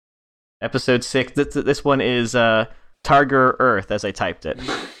Episode 6. This one is Targar Earth, as I typed it.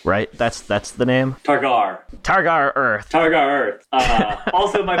 Right? That's the name? Targar Earth. Targar Earth.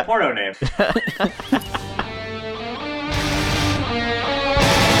 Also my porno name.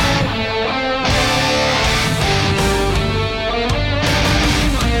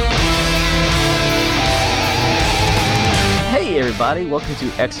 Hey everybody, welcome to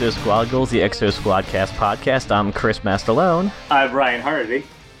Exo Squad Goals, the Exo Squadcast podcast. I'm Chris Mastalone. I'm Ryan Hardy.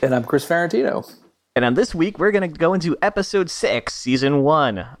 And I'm Chris Ferrantino. And on this week, we're going to go into episode 6, season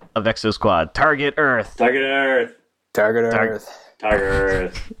 1 of Exo Squad, Target Earth. Target Earth.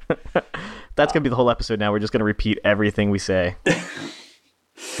 That's going to be the whole episode now. We're just going to repeat everything we say.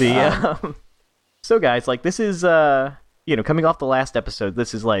 So guys, like this is, coming off the last episode,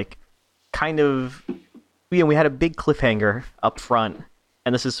 this is like kind of, we had a big cliffhanger up front,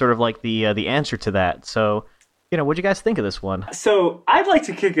 and this is sort of like the answer to that. So, what'd you guys think of this one? So I'd like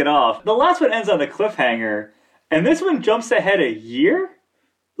to kick it off. The last one ends on a cliffhanger, and this one jumps ahead a year?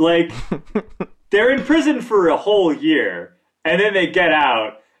 Like, they're in prison for a whole year, and then they get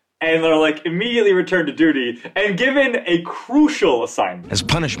out, and they're like immediately returned to duty and given a crucial assignment. As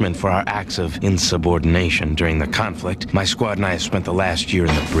punishment for our acts of insubordination during the conflict, my squad and I have spent the last year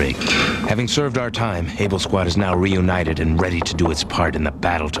in the brig. Having served our time, Able Squad is now reunited and ready to do its part in the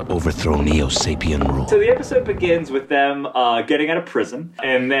battle to overthrow Neo-Sapien rule. So the episode begins with them getting out of prison,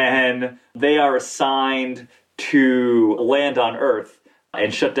 and then they are assigned to land on Earth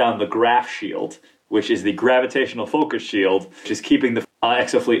and shut down the Graph Shield, which is the gravitational focus shield, which is keeping the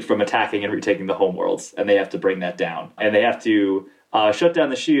exofleet from attacking and retaking the homeworlds. And they have to bring that down. And they have to shut down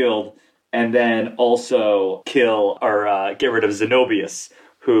the shield and then also kill or get rid of Zenobius,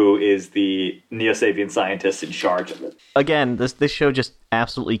 who is the Neo-Sapien scientist in charge of it. Again, this show just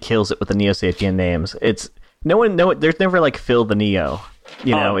absolutely kills it with the Neo-Sapien names. It's there's never like Phil the Neo.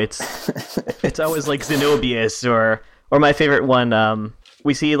 It's always like Zenobius or my favorite one.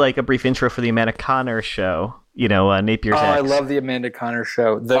 We see like a brief intro for the Amanda Connor show, Napier's Ex. I love the Amanda Connor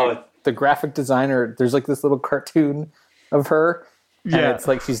show. The graphic designer, there's like this little cartoon of her, and it's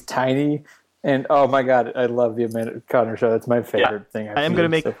like she's tiny, and oh my god, I love the Amanda Connor show. That's my favorite thing I've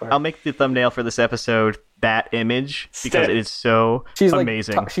seen so far. I'll make the thumbnail for this episode that image because it is so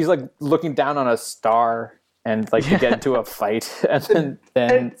amazing. Like, she's like looking down on a star and like to get into a fight, and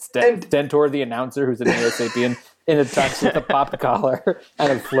then Stentor, the announcer, who's a Neo-Sapien, in a tux with a pop collar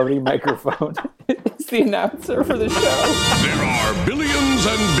and a floating microphone. It's the announcer for the show. There are billions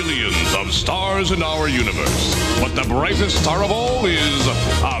and billions of stars in our universe, but the brightest star of all is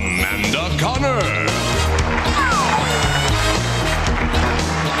Amanda Connor.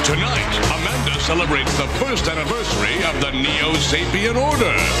 Tonight, Amanda celebrates the first anniversary of the Neo-Sapien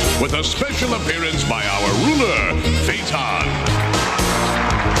Order with a special appearance by our ruler, Phaeton.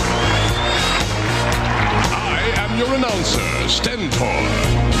 Your announcer, Stentor.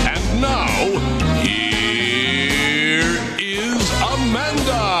 And now, here is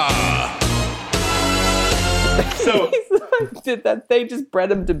Amanda. So they just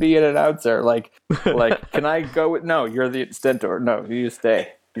bred him to be an announcer. Like, can I go with? No, you're the Stentor. No, you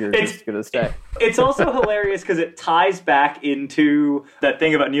stay. You're just gonna stay. It's also hilarious because it ties back into that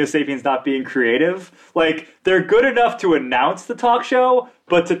thing about Neo-Sapiens not being creative. Like, they're good enough to announce the talk show,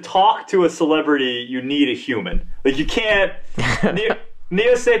 but to talk to a celebrity, you need a human. Like, you can't...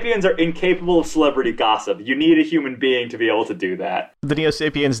 Neo-Sapiens are incapable of celebrity gossip. You need a human being to be able to do that. The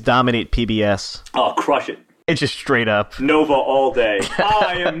Neo-Sapiens dominate PBS. Oh, crush it. It's just straight up. Nova all day.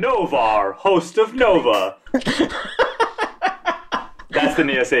 I am Novar, host of Nova. That's the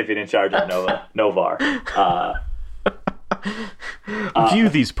Neo-Sapien in charge of Novar. View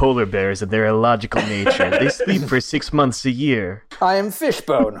these polar bears and their illogical nature. They sleep for 6 months a year. I am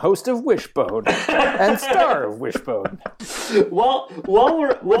Fishbone, host of Wishbone, and star of Wishbone. What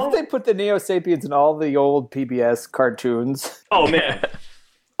if they put the Neo-Sapiens in all the old PBS cartoons? Oh, man.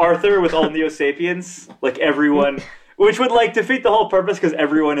 Arthur with all Neo-Sapiens? Like, everyone... Which would, like, defeat the whole purpose because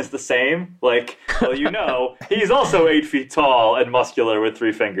everyone is the same. Like, well, he's also 8 feet tall and muscular with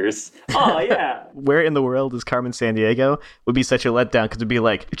 3 fingers. Oh, yeah. Where in the world is Carmen Sandiego? Would be such a letdown because it'd be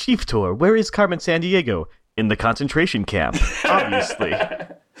like, Chief Tor, where is Carmen Sandiego? In the concentration camp, obviously.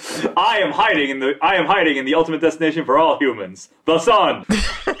 I am hiding in the ultimate destination for all humans, the sun.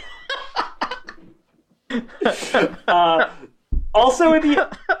 Also in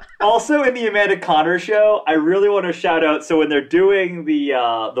the Amanda Connor show, I really want to shout out. So when they're doing the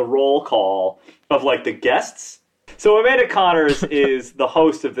roll call of like the guests, so Amanda Connors is the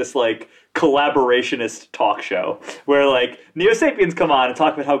host of this like collaborationist talk show where like Neo-Sapiens come on and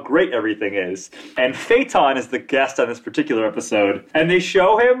talk about how great everything is. And Phaeton is the guest on this particular episode. And they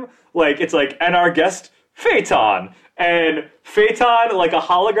show him like, it's like, and our guest, Phaeton. And Phaeton, like a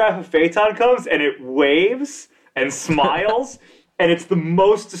hologram of Phaeton comes and it waves and smiles. And it's the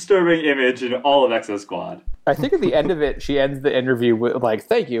most disturbing image in all of Exo Squad. I think at the end of it, she ends the interview with like,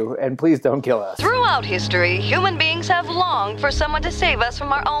 "Thank you, and please don't kill us." Throughout history, human beings have longed for someone to save us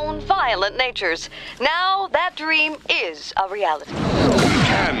from our own violent natures. Now, that dream is a reality. We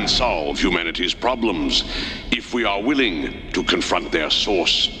can solve humanity's problems if we are willing to confront their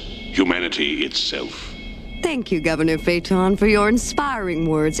source, humanity itself. Thank you, Governor Phaeton, for your inspiring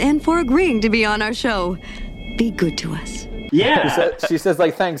words and for agreeing to be on our show. Be good to us. Yeah. She says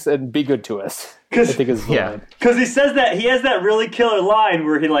like, "Thanks and be good to us." I think is the line. Because he says that, he has that really killer line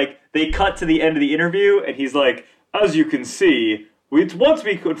where he like, they cut to the end of the interview and he's like, as you can see, once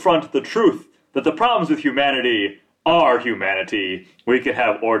we confront the truth that the problems with humanity are humanity, we can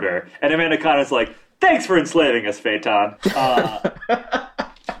have order. And Amanda Connor's like, thanks for enslaving us, Phaeton.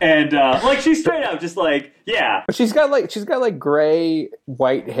 And like she's straight up just like, yeah. But she's got like gray,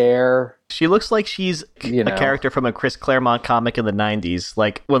 white hair. She looks like she's a character from a Chris Claremont comic in the 90s,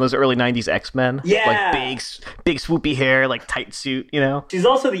 like one of those early 90s X-Men. Yeah. Like big swoopy hair, like tight suit, you know? She's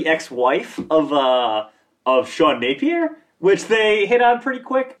also the ex-wife of Sean Napier, which they hit on pretty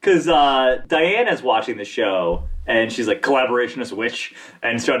quick, because Diana's watching the show, and she's like, collaborationist witch,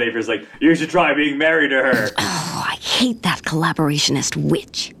 and Sean Napier's like, you should try being married to her. Oh, I hate that collaborationist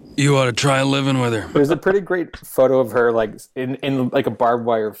witch. You ought to try living with her. There's a pretty great photo of her like in like a barbed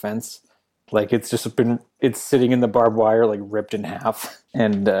wire fence. Like it's sitting in the barbed wire, like ripped in half.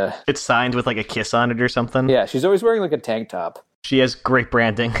 And it's signed with like a kiss on it or something. Yeah, she's always wearing like a tank top. She has great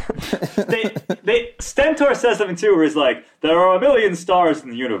branding. Stentor says something too, where he's like, there are a million stars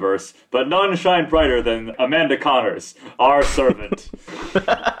in the universe, but none shine brighter than Amanda Connors, our servant.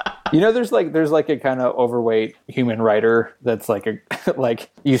 You know, there's like a kind of overweight human writer that's like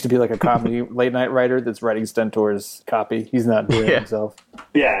used to be like a comedy late night writer that's writing Stentor's copy. He's not doing it himself.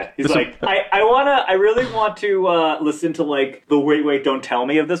 Yeah, he's like, I really want to listen to like the Wait Don't Tell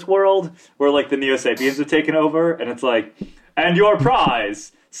Me of this world, where like the Neo-Sapiens have taken over, and it's like, and your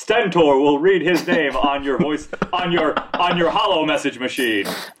prize, Stentor will read his name on your voice on your hollow message machine.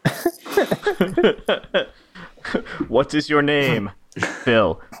 What is your name?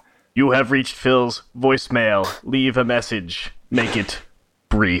 Phil. You have reached Phil's voicemail. Leave a message. Make it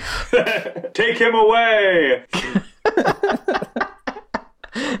brief. Take him away.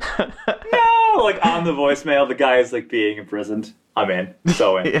 No, like on the voicemail, the guy is like being imprisoned. I'm in.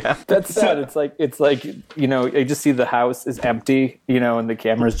 So in. Yeah. That's sad. It's like, you know, you just see the house is empty, you know, and the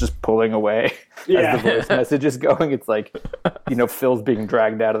camera's just pulling away as the voice message is going. It's like, you know, Phil's being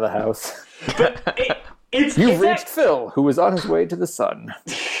dragged out of the house. But You've reached Phil, who is on his way to the sun.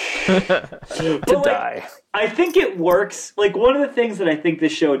 to die. I think it works. Like, one of the things that I think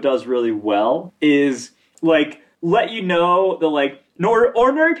this show does really well is, like, let you know that, like,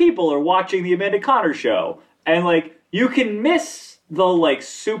 ordinary people are watching the Amanda Connor show. And, like, you can miss the, like,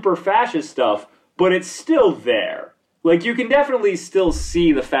 super fascist stuff, but it's still there. Like, you can definitely still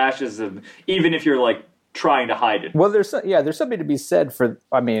see the fascism, even if you're, like, trying to hide it. Well, there's something to be said for,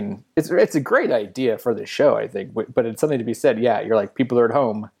 I mean, it's a great idea for the show, I think, but it's something to be said. Yeah, you're like, people are at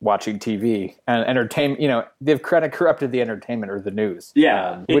home watching TV and entertainment, you know, they've kind of corrupted the entertainment or the news.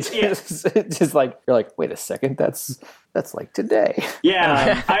 Yeah. Which is just like, you're like, wait a second, that's like today.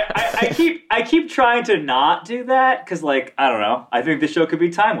 Yeah. I keep trying to not do that because, like, I don't know, I think the show could be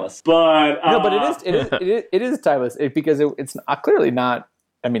timeless. But no, but it is timeless because it's clearly not.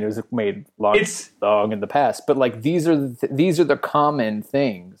 I mean, it was made long in the past, but like these are the common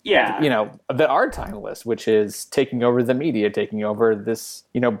things, yeah, you know, that are timeless, which is taking over the media, taking over this,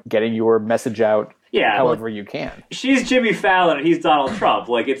 you know, getting your message out, however you can. She's Jimmy Fallon and he's Donald Trump.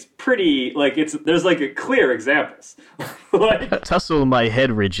 Like, it's pretty, like, there's like a clear examples. Like, tussle my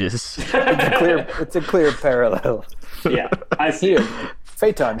head ridges. It's a clear parallel. Yeah, I see. Here,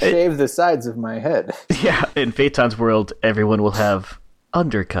 Phaeton, shave the sides of my head. Yeah, in Phaeton's world, everyone will have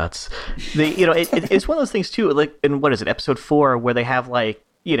undercuts. It's one of those things too, like in what is it, episode 4, where they have like,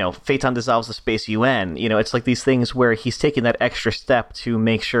 you know, Phaeton dissolves the Space UN. You know, it's like these things where he's taking that extra step to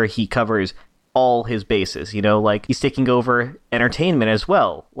make sure he covers all his bases. You know, like he's taking over entertainment as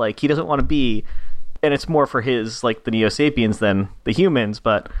well. Like he doesn't want to be, and it's more for his like the Neo-Sapiens than the humans,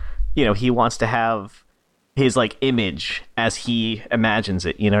 but you know, he wants to have his like image as he imagines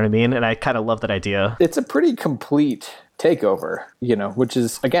it. You know what I mean? And I kind of love that idea. It's a pretty complete takeover, you know, which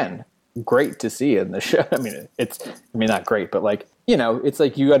is again great to see in the show. I mean, not great, but like it's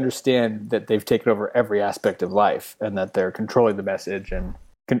like you understand that they've taken over every aspect of life and that they're controlling the message and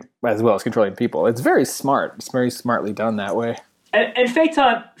as well as controlling people. It's very smart. It's very smartly done that way. And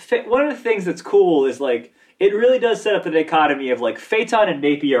Phaeton, one of the things that's cool is, like, it really does set up the dichotomy of, like, Phaeton and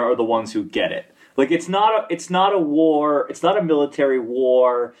Napier are the ones who get it. Like, it's not a war. It's not a military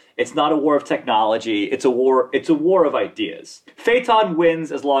war. It's not a war of technology. It's a war of ideas. Phaeton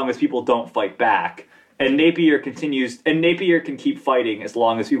wins as long as people don't fight back. And Napier can keep fighting as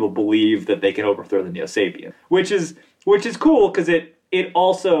long as people believe that they can overthrow the Neo-Sapien. Which is cool, because it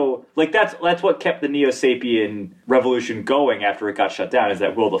also, like, that's what kept the Neo-Sapien revolution going after it got shut down, is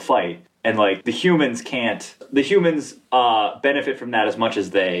that will to fight. And, like, the humans benefit from that as much as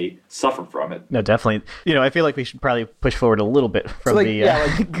they suffer from it. No, definitely. I feel like we should probably push forward a little bit from we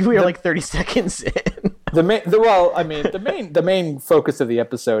are like 30 seconds in. The main focus of the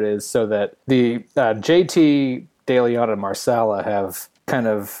episode is so that the JT, DeLeon, and Marsala have kind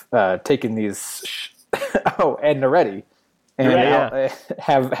of taken these and Noretti and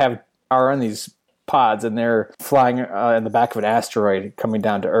are on these pods, and they're flying in the back of an asteroid coming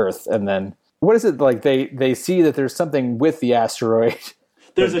down to Earth. And then what is it, like they see that there's something with the asteroid?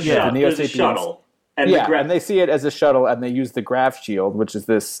 There's a shuttle. And they see it as a shuttle, and they use the grav shield, which is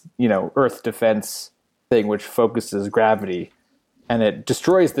this Earth defense thing which focuses gravity, and it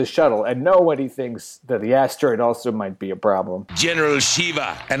destroys the shuttle, and nobody thinks that the asteroid also might be a problem. General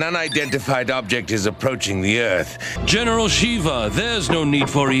Shiva, an unidentified object is approaching the Earth. General Shiva, there's no need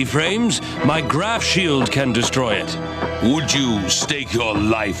for E-frames. My graph shield can destroy it. Would you stake your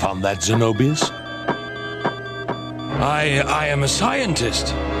life on that, Zenobius? I am a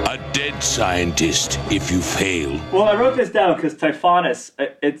scientist. A dead scientist, if you fail. Well, I wrote this down because Typhonus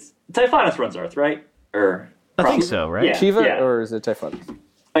runs Earth, right? I think so, right? Yeah, Shiva, or is it Typhonus?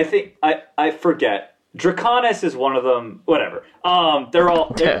 I think I forget. Draconis is one of them. Whatever.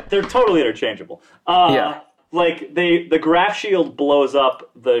 They're totally interchangeable. Like the graph shield blows up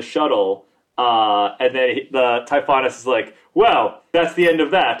the shuttle, and then the Typhonus is like, "Well, that's the end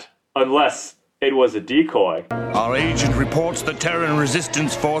of that, unless it was a decoy." Our agent reports the Terran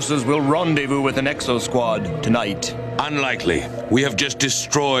resistance forces will rendezvous with an Exo squad tonight. Unlikely. We have just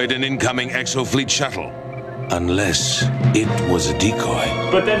destroyed an incoming Exofleet shuttle. Unless it was a decoy.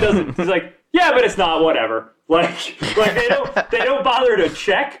 But then he's like, yeah, but it's not, whatever. Like they don't bother to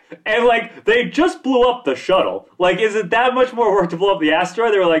check, and like they just blew up the shuttle. Like, is it that much more work to blow up the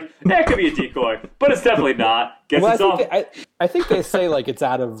asteroid? They were like, it could be a decoy, but it's definitely not. I think they say like it's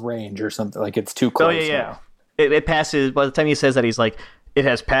out of range or something, like it's too close. Oh yeah. It passes. By the time he says that, he's like, it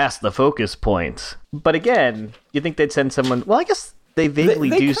has passed the focus point. But again, you think they'd send someone? Well, I guess they vaguely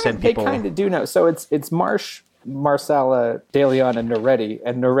send people. They kind of do know. So it's Marsh, Marsala, DeLeon, and Noretti.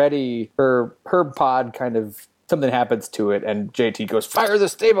 And Noretti, her pod kind of, something happens to it, and JT goes, fire the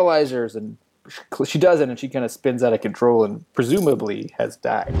stabilizers, and she does it, and she kind of spins out of control and presumably has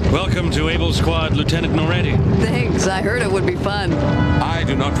died. Welcome to Able Squad, Lieutenant Noretti. Thanks, I heard it would be fun. I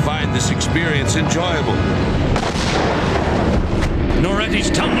do not find this experience enjoyable.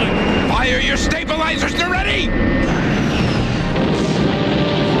 Noretti's tumbling. Fire your stabilizers, Noretti!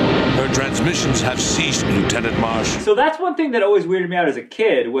 Her transmissions have ceased, Lieutenant Marsh. So that's one thing that always weirded me out as a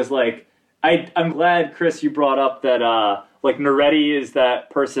kid, was like, I'm glad, Chris, you brought up that like Noretti is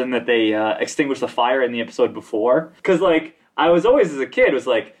that person that they extinguished the fire in the episode before. Because like I was always, as a kid, was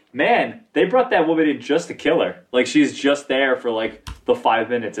like, man, they brought that woman in just to kill her. Like, she's just there for like the 5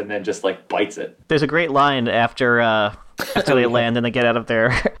 minutes and then just like bites it. There's a great line after they land and they get out of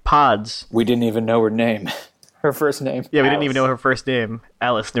their pods. We didn't even know her name. Her first name. Yeah, we didn't even know her first name,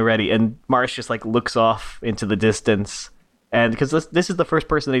 Alice Noretti. And Marsh just like looks off into the distance. And because this is the first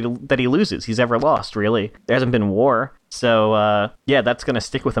person that he loses, he's ever lost, really. There hasn't been war. So, yeah, that's going to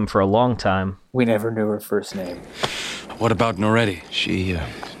stick with him for a long time. We never knew her first name. What about Noretti? She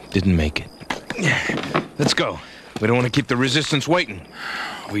didn't make it. Let's go. We don't want to keep the resistance waiting.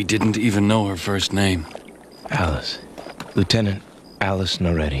 We didn't even know her first name. Alice. Lieutenant Alice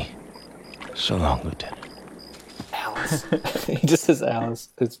Noretti. So long, Lieutenant. Alice. He just says Alice.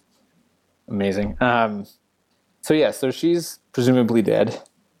 It's amazing. So she's presumably dead,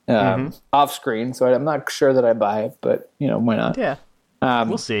 off screen. So I'm not sure that I buy it, but why not? Yeah,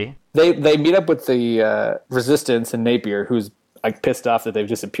 we'll see. They meet up with the Resistance and Napier, who's like pissed off that they've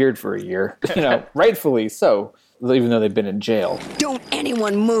disappeared for a year. Rightfully so, even though they've been in jail. Don't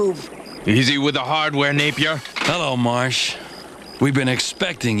anyone move. Easy with the hardware, Napier. Hello, Marsh. We've been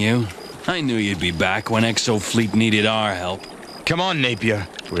expecting you. I knew you'd be back when Exofleet needed our help. Come on, Napier.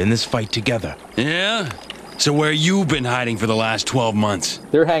 We're in this fight together. Yeah? So where you been hiding for the last 12 months?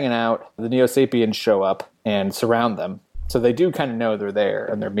 They're hanging out. The Neo-Sapiens show up and surround them. So they do kind of know they're there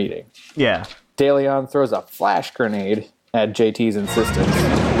and they're meeting. Yeah. DeLeon throws a flash grenade at JT's insistence.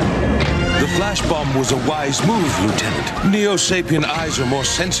 The flash bomb was a wise move, Lieutenant. Neo-Sapien eyes are more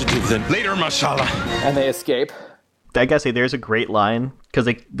sensitive than... Later, Marsala. And they escape. I gotta say, there's a great line, because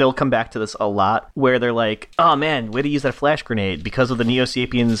they'll come back to this a lot, where they're like, oh man, way to use that flash grenade. Because of the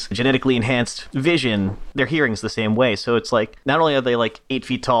Neo-Sapiens' genetically enhanced vision, their hearing's the same way. So it's like, not only are they like 8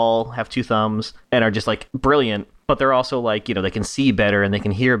 feet tall, have 2 thumbs, and are just like brilliant, but they're also like, they can see better and they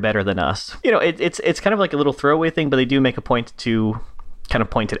can hear better than us. It's kind of like a little throwaway thing, but they do make a point to kind of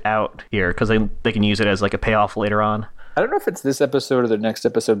point it out here, because they can use it as like a payoff later on. I don't know if it's this episode or the next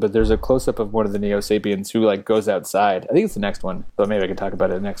episode, but there's a close-up of one of the Neo-Sapiens who, like, goes outside. I think it's the next one, so maybe I can talk about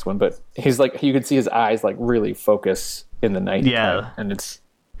it in the next one. But he's, like, you can see his eyes, like, really focus in the night. Yeah. And it's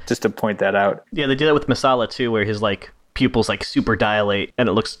just to point that out. Yeah, they do that with Masala, too, where his, like, pupils, like, super dilate, and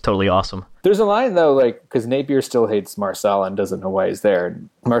it looks totally awesome. There's a line, though, like, because Napier still hates Marsala and doesn't know why he's there. And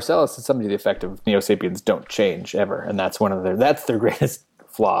Marsala says something to the effect of Neo-Sapiens don't change, ever. And that's that's their greatest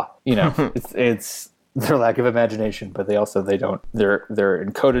flaw. It's their lack of imagination, but they're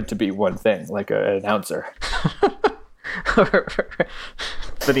encoded to be one thing, like an announcer.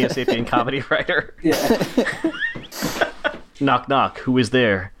 The Neo-Sapien comedy writer. Yeah. Knock, knock. Who is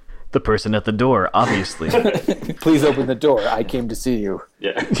there? The person at the door, obviously. Please open the door. I came to see you.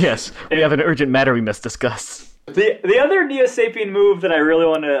 Yeah. Yes, we have an urgent matter we must discuss. The other Neo-Sapien move that I really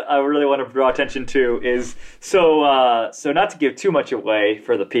want to draw attention to is so not to give too much away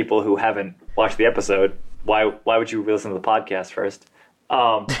for the people who haven't watched the episode. Why would you listen to the podcast first?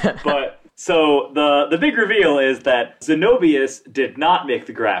 But so the big reveal is that Zenobius did not make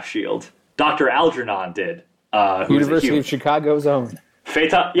the graph shield. Dr. Algernon did. University of Chicago's own.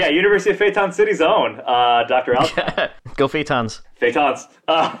 Phaeton, yeah, University of Phaeton City's own, Dr. Algernon. Go Phaetons. Phaetons.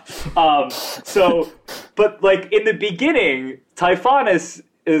 But like in the beginning, Typhonus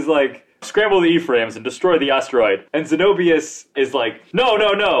is like, scramble the E-frames and destroy the asteroid. And Zenobius is like,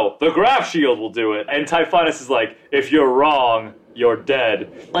 no, the graph shield will do it. And Typhonus is like, if you're wrong, you're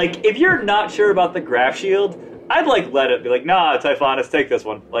dead. Like, if you're not sure about the graph shield, I'd like let it be like, nah, Typhonus, take this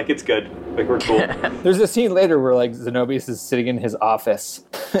one. Like, it's good. Like, we're cool. There's a scene later where like Zenobius is sitting in his office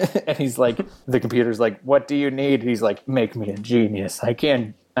and he's like, the computer's like, what do you need? And he's like, make me a genius. I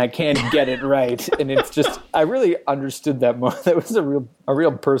can't get it right. And it's just, I really understood that moment. That was a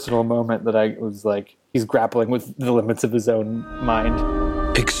real personal moment that I was like, he's grappling with the limits of his own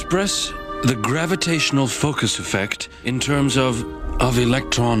mind. Express the gravitational focus effect in terms of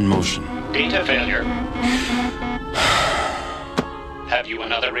electron motion. Data failure. Have you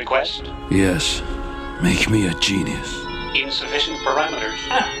another request? Yes. Make me a genius. Insufficient parameters.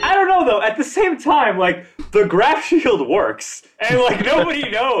 I don't know, though. At the same time, like, the graph shield works. And, like, nobody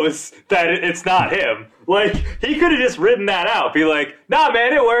knows that it's not him. Like, he could have just written that out. Be like, nah,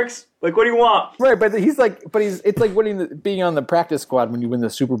 man, it works. Like, what do you want? Right, but it's like being on the practice squad when you win the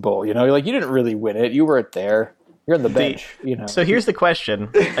Super Bowl, you know? Like, you didn't really win it. You weren't there. You're on the bench, you know. So here's the question,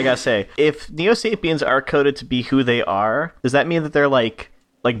 I gotta say. If Neo-Sapiens are coded to be who they are, does that mean that they're like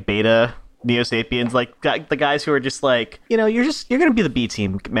beta Neo-Sapiens, like the guys who are just like, you're gonna be the B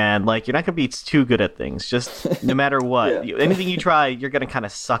team, man. Like, you're not gonna be too good at things. Just no matter what, anything you try, you're gonna kind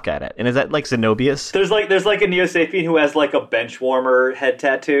of suck at it. And is that like Zenobius? There's like a Neo-Sapien who has like a bench warmer head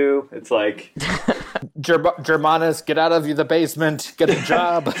tattoo. It's like Germanus, get out of the basement, get a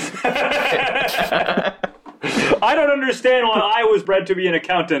job. I don't understand why I was bred to be an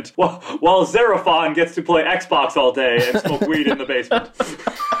accountant while Xerophon gets to play Xbox all day and smoke weed in the basement.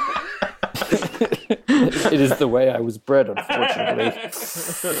 It is the way I was bred, unfortunately.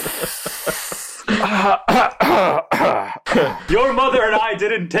 Your mother and I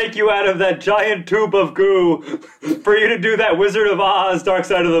didn't take you out of that giant tube of goo for you to do that Wizard of Oz Dark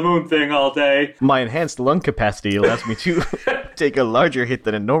Side of the Moon thing all day. My enhanced lung capacity allows me to take a larger hit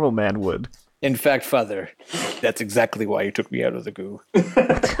than a normal man would. In fact, Father, that's exactly why you took me out of the goo.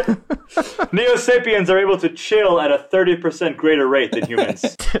 Neo-Sapiens are able to chill at a 30% greater rate than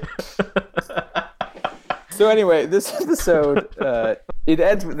humans. So anyway, this episode, it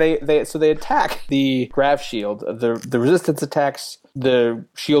ends. They attack the graph shield. The Resistance attacks the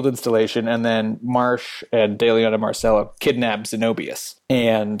shield installation, and then Marsh and DeLeon and Marcelo kidnap Zenobius.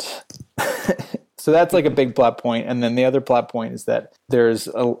 And so that's like a big plot point. And then the other plot point is that there's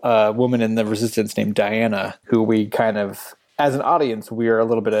a woman in the Resistance named Diana, who we kind of, as an audience, we are a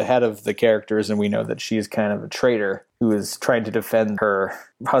little bit ahead of the characters, and we know that she's kind of a traitor who is trying to defend her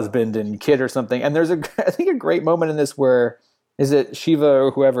husband and kid or something. And there's I think a great moment in this where, is it Shiva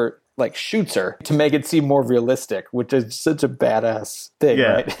or whoever, like shoots her to make it seem more realistic, which is such a badass thing,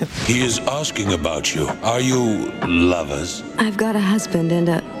 right? He is asking about you. Are you lovers? I've got a husband and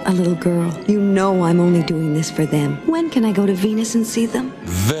a little girl. You know I'm only doing this for them. When can I go to Venus and see them?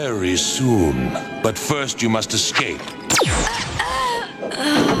 Very soon. But first you must escape.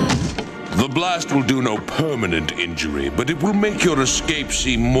 The blast will do no permanent injury, but it will make your escape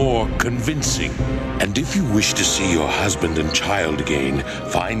seem more convincing. And if you wish to see your husband and child again,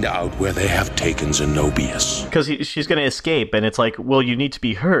 find out where they have taken Zenobius. Because she's going to escape, and it's like, well, you need to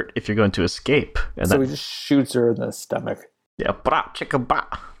be hurt if you're going to escape. And so he just shoots her in the stomach. Yeah, brah, chicka,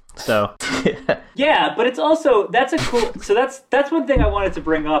 brah. So yeah, but it's also that's a cool. So that's one thing I wanted to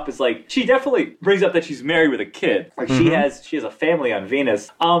bring up is like she definitely brings up that she's married with a kid. Like she has a family on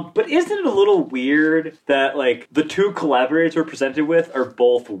Venus. But isn't it a little weird that like the two collaborators we're presented with are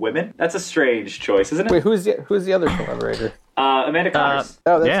both women? That's a strange choice, isn't it? Wait, who's the other collaborator? Amanda Connors.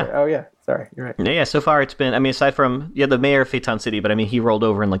 That's right. Oh yeah. Sorry, you're right. Yeah, so far it's been, I mean, aside from, the mayor of Phaeton City, but I mean, he rolled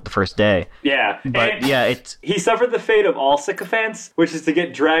over in like the first day. Yeah. But and he suffered the fate of all sycophants, which is to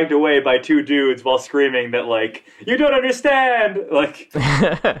get dragged away by two dudes while screaming that, like, you don't understand! Like,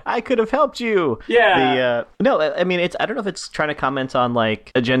 I could have helped you! Yeah. No, I mean, I don't know if it's trying to comment on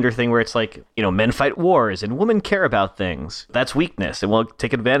like a gender thing where it's like, men fight wars and women care about things. That's weakness, and we'll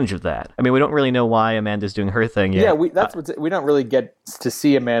take advantage of that. I mean, we don't really know why Amanda's doing her thing yet. Yeah, we don't really get to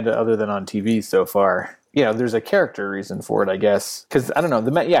see Amanda other than on TV so far. There's a character reason for it, I guess. Because, I don't know, the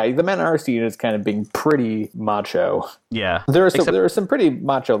men are seen as kind of being pretty macho. Yeah. There are some pretty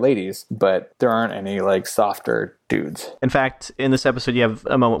macho ladies, but there aren't any, like, softer dudes. In fact, in this episode, you have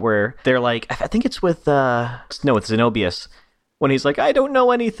a moment where they're like, I think it's with Zenobius, when he's like, I don't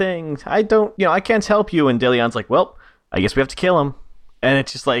know anything. I can't help you. And DeLeon's like, well, I guess we have to kill him. And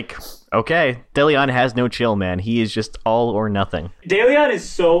it's just like, okay, DeLeon has no chill, man. He is just all or nothing. DeLeon is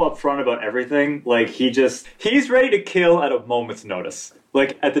so upfront about everything. Like, he's ready to kill at a moment's notice.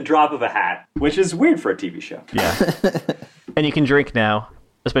 Like, at the drop of a hat, which is weird for a TV show. Yeah. And you can drink now,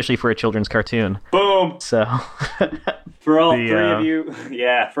 especially for a children's cartoon. Boom! So... For all three of you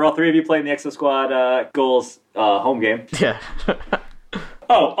playing the Exo Squad Goals home game. Yeah.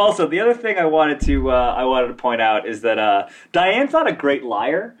 Oh, also, the other thing I wanted to point out is that Diane's not a great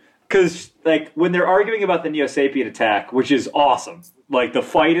liar, because like when they're arguing about the Neo-Sapien attack, which is awesome, like the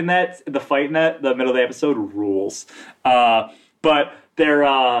fight in the middle of the episode rules. But they're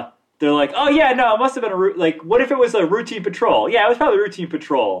like, oh yeah, no, it must have been like, what if it was a routine patrol? Yeah, it was probably a routine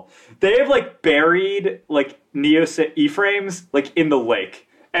patrol. They have like buried like E-frames like in the lake.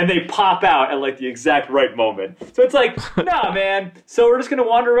 And they pop out at, like, the exact right moment. So it's like, nah, man. So we're just going to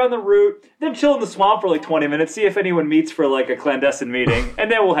wander around the route, then chill in the swamp for, like, 20 minutes, see if anyone meets for, like, a clandestine meeting, and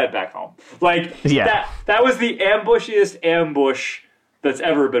then we'll head back home. Like, that was the ambushiest ambush that's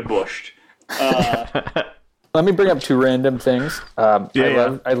ever been bushed. Let me bring up two random things. I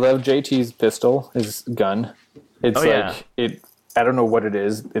love JT's pistol, his gun. It's I don't know what it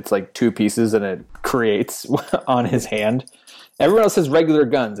is. It's, like, two pieces, and it creates on his hand. Everyone else has regular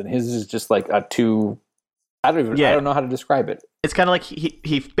guns, and his is just like a two. I don't know how to describe it. It's kind of like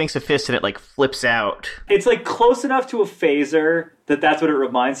he makes a fist and it like flips out. It's like close enough to a phaser that's what it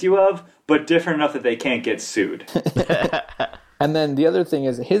reminds you of, but different enough that they can't get sued. And then the other thing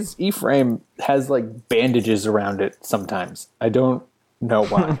is his E-frame has like bandages around it sometimes. I don't know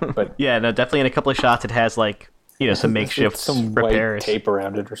why, but yeah, no, definitely in a couple of shots it has like some makeshift some repairs, white tape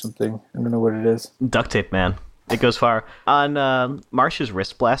around it or something. I don't know what it is. Duct tape, man. It goes far. On Marsh's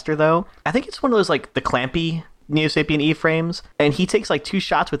wrist blaster, though, I think it's one of those, like, the clampy Neo-Sapien E-frames, and he takes, like, 2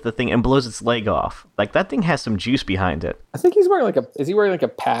 shots with the thing and blows its leg off. Like, that thing has some juice behind it. I think he's wearing, is he wearing, like, a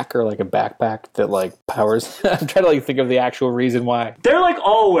pack or, like, a backpack that, like, powers? I'm trying to, like, think of the actual reason why. They're, like,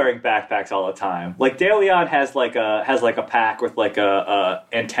 all wearing backpacks all the time. Like, DeLeon has, like, a pack with, like, a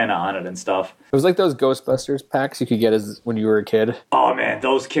antenna on it and stuff. It was like those Ghostbusters packs you could get when you were a kid. Oh, man,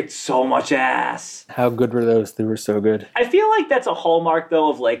 those kicked so much ass. How good were those? They were so good. I feel like that's a hallmark, though,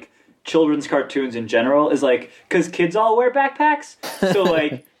 of, like, children's cartoons in general, is, like, because kids all wear backpacks.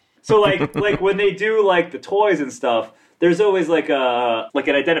 So, like, when they do, like, the toys and stuff, there's always, like,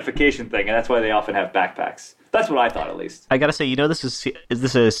 an identification thing, and that's why they often have backpacks. That's what I thought, at least. I gotta say, this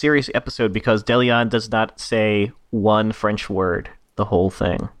is a serious episode because DeLeon does not say one French word the whole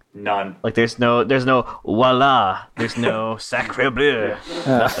thing. None. Like there's no voila. There's no sacre bleu.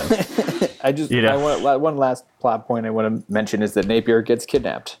 Nothing. I want one last plot point I want to mention is that Napier gets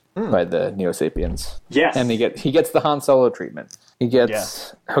kidnapped by the Neo-Sapiens. Yes. And he gets the Han Solo treatment. He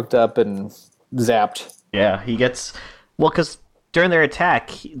gets hooked up and zapped. Yeah, he gets because during their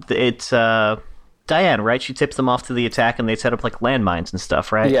attack, it's Diane, right? She tips them off to the attack, and they set up like landmines and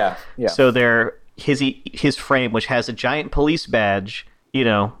stuff, right? Yeah. So his frame, which has a giant police badge,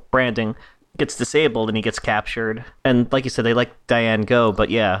 branding, gets disabled, and he gets captured. And like you said, they let Diane go, but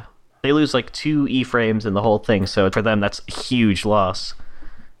yeah, they lose like 2 E-frames in the whole thing. So for them, that's a huge loss.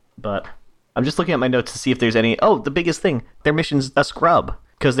 But I'm just looking at my notes to see if there's any. Oh, the biggest thing, their mission's a scrub.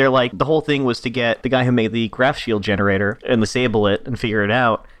 Because they're like, the whole thing was to get the guy who made the graph shield generator and disable it and figure it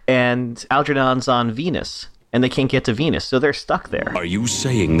out. And Algernon's on Venus, and they can't get to Venus, so they're stuck there. Are you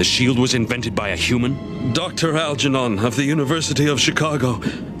saying the shield was invented by a human? Dr. Algernon of the University of Chicago.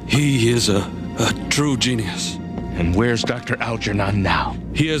 He is a true genius. And where's Dr. Algernon now?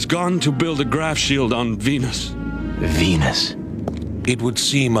 He has gone to build a graph shield on Venus. Venus? It would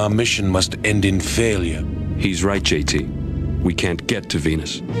seem our mission must end in failure. He's right, JT. We can't get to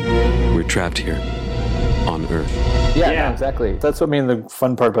Venus. We're trapped here, on Earth. Yeah. No, exactly. That's what the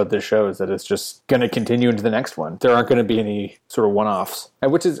fun part about this show is that it's just going to continue into the next one. There aren't going to be any sort of one-offs,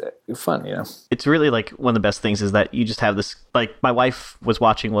 which is fun, It's really like one of the best things is that you just have this, like my wife was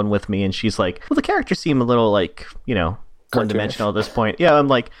watching one with me and she's like, well, the characters seem a little like, one-dimensional at this point. Yeah, I'm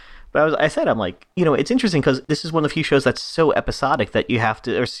like, but I said, it's interesting because this is one of the few shows that's so episodic that you have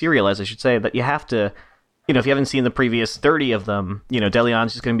to, or serialized, I should say, that you have to, if you haven't seen the previous 30 of them,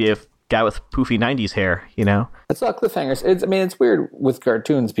 DeLeon's just going to be a guy with poofy 90s hair, It's all cliffhangers. It's weird with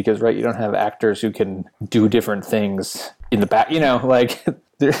cartoons because, right, you don't have actors who can do different things in the back, like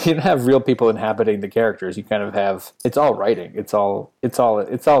you don't have real people inhabiting the characters. You kind of have, it's all writing. It's all in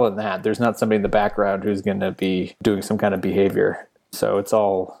that. There's not somebody in the background who's going to be doing some kind of behavior. So it's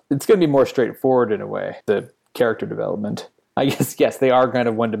going to be more straightforward in a way, the character development. I guess, yes, they are kind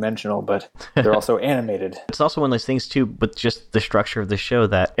of one-dimensional, but they're also animated. It's also one of those things, too, with just the structure of the show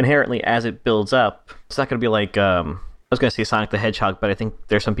that inherently, as it builds up, it's not going to be like, I was going to say Sonic the Hedgehog, but I think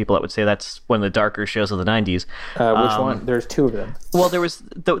there's some people that would say that's one of the darker shows of the 90s. Which one? There's 2 of them. Well, there was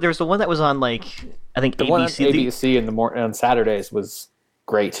the one that was on, like, I think the ABC. One on ABC on Saturdays was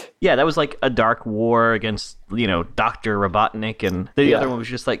great. Yeah, that was like a dark war against, Dr. Robotnik, and the other one was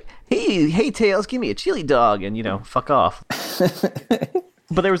just like, hey, Tails, give me a chili dog, and, fuck off.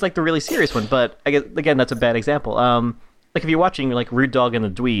 But there was like the really serious one, but I guess, again, that's a bad example. Like if you're watching like Rude Dog and the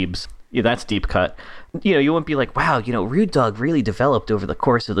Dweebs, that's deep cut. You wouldn't be like, wow, Rude Dog really developed over the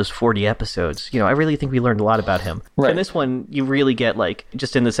course of those 40 episodes. I really think we learned a lot about him. Right. And this one, you really get like,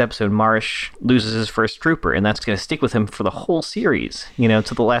 just in this episode, Marsh loses his first trooper, and that's going to stick with him for the whole series,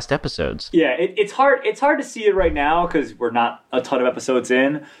 to the last episodes. Yeah, it's hard to see it right now because we're not a ton of episodes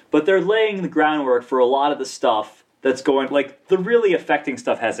in, but they're laying the groundwork for a lot of the stuff that's going, like, the really affecting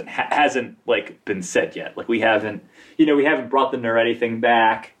stuff hasn't like been said yet. Like we haven't brought the Neretti thing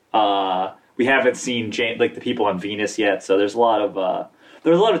back. We haven't seen the people on Venus yet. So there's a lot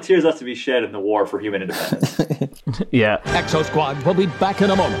of tears left to be shed in the war for human independence. Yeah. Exo Squad will be back in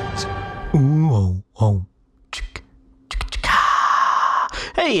a moment. Ooh, oh,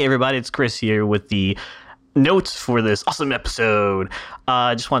 hey everybody, it's Chris here with the notes for this awesome episode.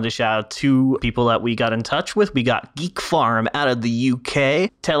 I just wanted to shout out 2 people that we got in touch with. We got Geek Farm out of the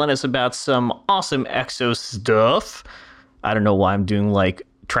UK telling us about some awesome Exo stuff. I don't know why I'm doing like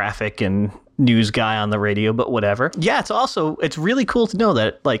traffic and news guy on the radio, but whatever. Yeah, it's really cool to know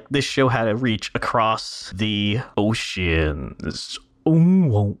that like this show had a reach across the oceans.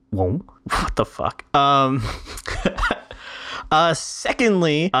 What the fuck?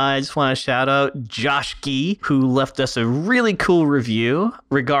 Secondly, I just want to shout out Josh Gee, who left us a really cool review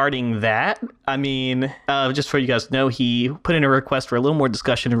regarding that. I mean, just for you guys to know, he put in a request for a little more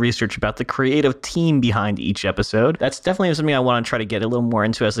discussion and research about the creative team behind each episode. That's definitely something I want to try to get a little more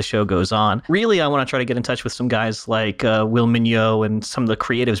into as the show goes on. Really, I want to try to get in touch with some guys like Will Mignot and some of the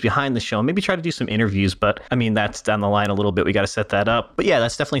creatives behind the show, and maybe try to do some interviews, but I mean, that's down the line a little bit. We got to set that up. But yeah,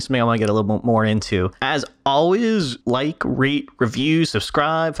 that's definitely something I want to get a little bit more into. As always, like, rate, review,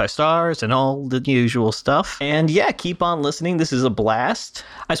 subscribe, 5 stars, and all the usual stuff. And yeah, keep on listening. This is a blast.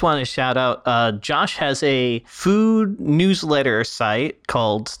 I just wanted to shout out, Josh has a food newsletter site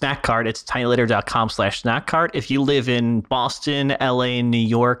called Snack Cart. It's tinyletter.com/snack cart. If you live in Boston, LA, New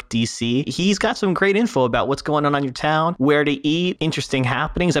York, DC, he's got some great info about what's going on in your town, where to eat, interesting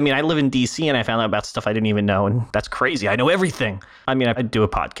happenings. I mean, I live in DC and I found out about stuff I didn't even know, and that's crazy. I know everything. I mean, I do a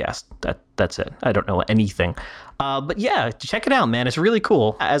podcast. That's it. I don't know anything. But yeah, check it out, man. It's really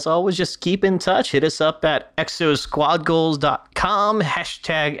cool. As always, just keep in touch. Hit us up at exosquadgoals.com,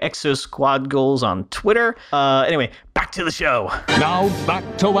 #exosquadgoals on Twitter. Anyway, back to the show. Now back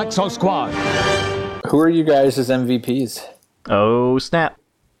to Exo Squad. Who are you guys as MVPs? Oh, snap.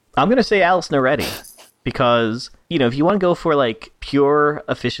 I'm going to say Alice Neretti. Because, if you want to go for like pure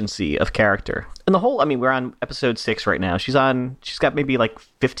efficiency of character, And the whole, I mean, we're on episode 6 right now. She's got maybe like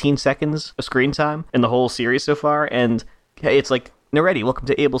 15 seconds of screen time in the whole series so far. And hey, it's like, Naretti, welcome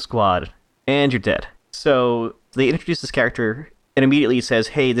to Able Squad. And you're dead. So they introduce this character and immediately says,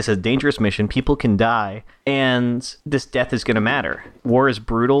 hey, this is a dangerous mission. People can die. And this death is going to matter. War is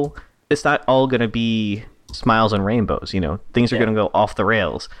brutal. It's not all going to be smiles and rainbows. Things are going to go off the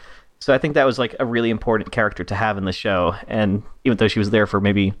rails. So I think that was like a really important character to have in the show. And even though she was there for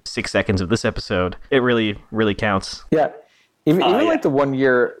maybe 6 seconds of this episode, it really, really counts. Yeah. Even like the 1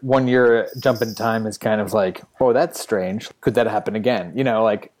 year jump in time is kind of like, oh, that's strange. Could that happen again?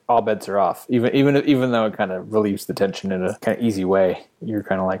 Like all bets are off. Even though it kind of relieves the tension in a kind of easy way, you're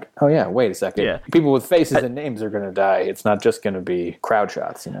kind of like, oh yeah, wait a second. Yeah. People with faces and names are going to die. It's not just going to be crowd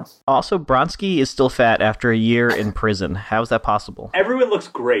shots. Also, Bronski is still fat after a year in prison. How is that possible? Everyone looks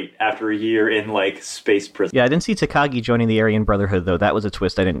great after a year in like space prison. Yeah, I didn't see Takagi joining the Aryan Brotherhood though. That was a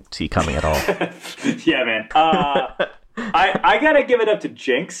twist I didn't see coming at all. Yeah, man. I gotta give it up to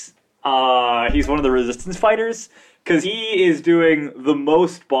Jinx. He's one of the resistance fighters because he is doing the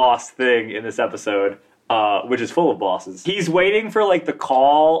most boss thing in this episode, which is full of bosses. He's waiting for like the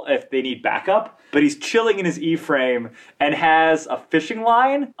call if they need backup, but he's chilling in his E-frame and has a fishing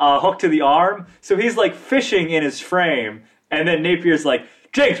line hooked to the arm. So he's like fishing in his frame, and then Napier's like,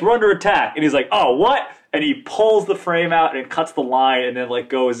 Jinx, we're under attack. And he's like, oh, what? And he pulls the frame out and cuts the line and then like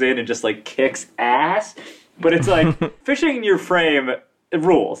goes in and just like kicks ass. But it's like fishing in your frame, it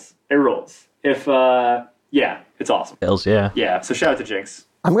rules. It rules. If it's awesome. Hells yeah. Yeah. So shout out to Jinx.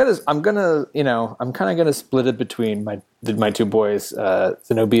 I'm kind of gonna split it between my two boys,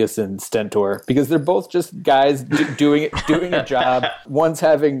 Zenobius and Stentor, because they're both just guys doing a job. One's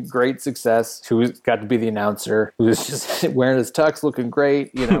having great success, who's got to be the announcer, who's just wearing his tux, looking great.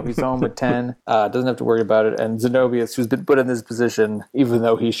 He's home with 10, doesn't have to worry about it. And Zenobius, who's been put in this position, even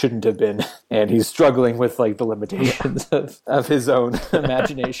though he shouldn't have been, and he's struggling with like the limitations of his own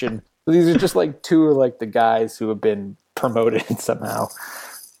imagination. So these are just like two of like the guys who have been promoted somehow.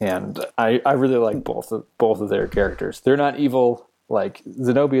 And I really like both of their characters. They're not evil. Like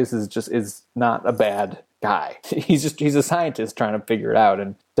Zenobius is not a bad guy. He's a scientist trying to figure it out.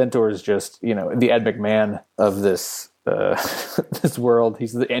 And Stentor is just the Ed McMahon of this this world.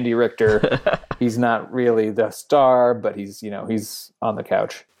 He's the Andy Richter. He's not really the star, but he's on the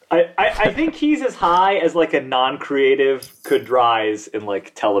couch. I think he's as high as like a non-creative could rise in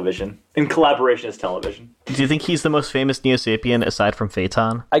like television, in collaboration as television. Do you think he's the most famous Neo-Sapien aside from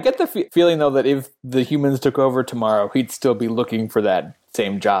Phaeton? I get the feeling though that if the humans took over tomorrow, he'd still be looking for that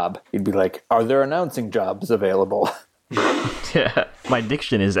same job. He'd be like, are there announcing jobs available? Yeah, my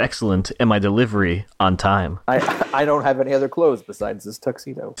diction is excellent and my delivery on time. I don't have any other clothes besides this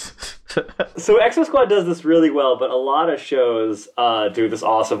tuxedo. So Exo Squad does this really well, but a lot of shows do this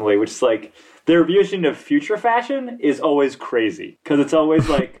awesomely, which is like their version of future fashion is always crazy because it's always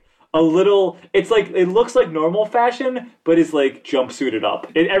like it's like it looks like normal fashion, but it's like jumpsuited up.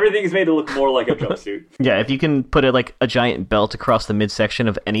 Everything is made to look more like a jumpsuit. Yeah, if you can put a giant belt across the midsection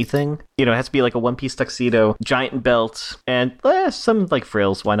of anything, it has to be like a one-piece tuxedo, giant belt, and some like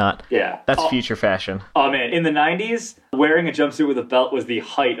frills. Why not? Yeah, that's future fashion. Oh man, in the 90s, wearing a jumpsuit with a belt was the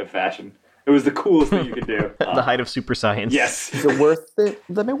height of fashion. It was the coolest thing you could do. The height of super science. Yes. Is it worth it?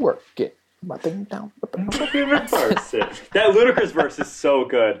 Let me work it. Down. That Ludacris verse is so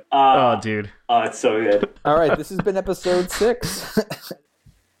good. Oh, dude. It's so good. All right, this has been episode 6.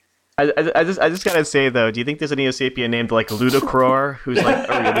 I just gotta say though, do you think there's a Neo-Sapien named like Ludacror who's like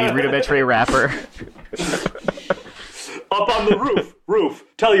a really rudimentary rapper? Up on the roof.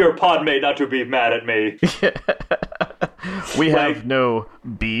 Tell your pod mate not to be mad at me. We have no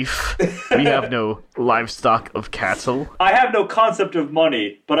beef. We have no livestock of cattle. I have no concept of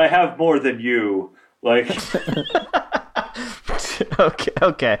money, but I have more than you. Like,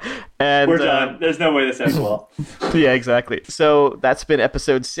 okay. And we're done. There's no way this ends well. Yeah, exactly. So that's been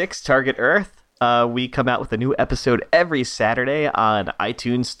episode 6, Target Earth. We come out with a new episode every Saturday on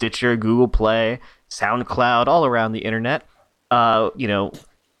iTunes, Stitcher, Google Play, SoundCloud, all around the internet.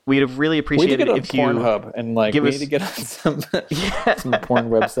 We'd really appreciate it if you Pornhub and like we need to get on some porn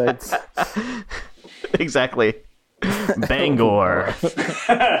websites. Exactly. Bangor.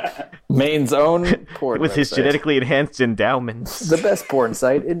 Maine's own porn with website. His genetically enhanced endowments. The best porn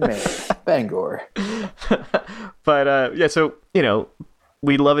site in Maine. Bangor. But so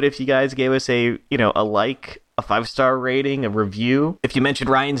we'd love it if you guys gave us a like, a 5-star rating, a review. If you mentioned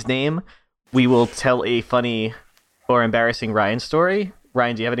Ryan's name, we will tell a funny or embarrassing Ryan story.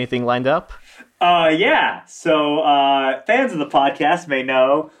 Ryan, do you have anything lined up? Yeah. So fans of the podcast may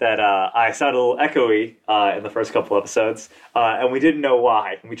know that I sounded a little echoey in the first couple episodes, and we didn't know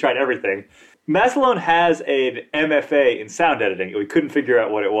why. We tried everything. Mastalone has an MFA in sound editing. We couldn't figure out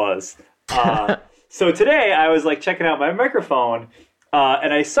what it was. So today I was like checking out my microphone,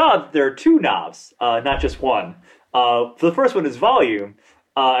 and I saw that there are two knobs, not just one. The first one is volume,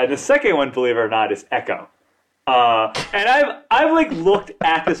 and the second one, believe it or not, is echo. And I've like looked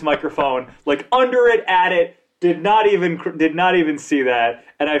at this microphone, like under it, at it, did not even see that,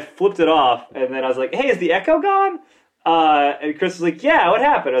 and I flipped it off, and then I was like, "Hey, is the echo gone?" And Chris was like, "Yeah, what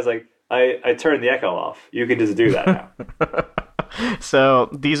happened?" I was like, I turned the echo off. You can just do that now. So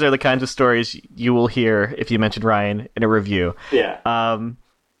these are the kinds of stories you will hear if you mention Ryan in a review. Yeah.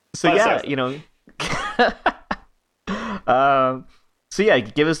 So yeah,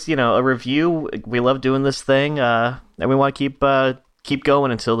 give us a review. We love doing this thing, and we want to keep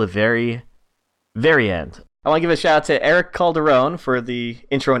going until the very, very end. I want to give a shout out to Eric Calderon for the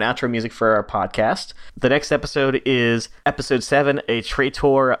intro and outro music for our podcast. The next episode is episode 7, A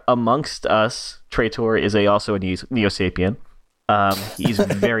Traitor Amongst Us. Traitor is also a Neo-Sapien. He's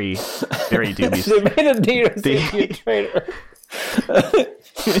very, very dubious. They made a Neo-Sapien traitor.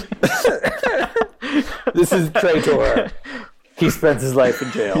 This is Traitor. He spends his life in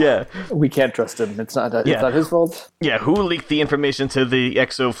jail. Yeah. We can't trust him. It's not his fault. Yeah, who leaked the information to the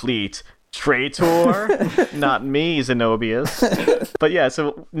Exo Fleet? Traitor? Not me, Zenobius. But yeah,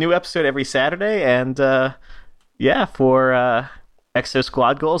 so new episode every Saturday, and for Exo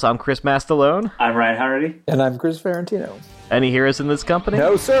Squad Goals, I'm Chris Mastalone. I'm Ryan Hardy. And I'm Chris Ferrantino. Any heroes in this company?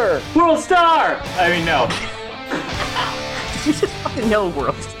 No, sir. World Star! I mean, no. You just fucking yell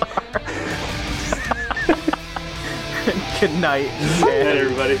World Star. Good night. Good night,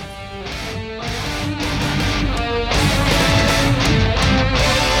 everybody.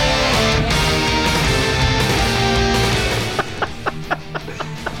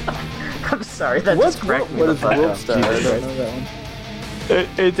 I'm sorry, that just cracked me. What is World Star? I don't know that one.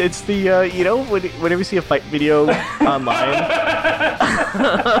 It's the whenever you see a fight video online.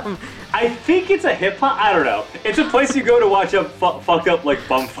 I think it's a hip hop. I don't know. It's a place you go to watch up fucked up like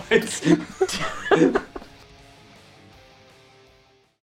bum fights.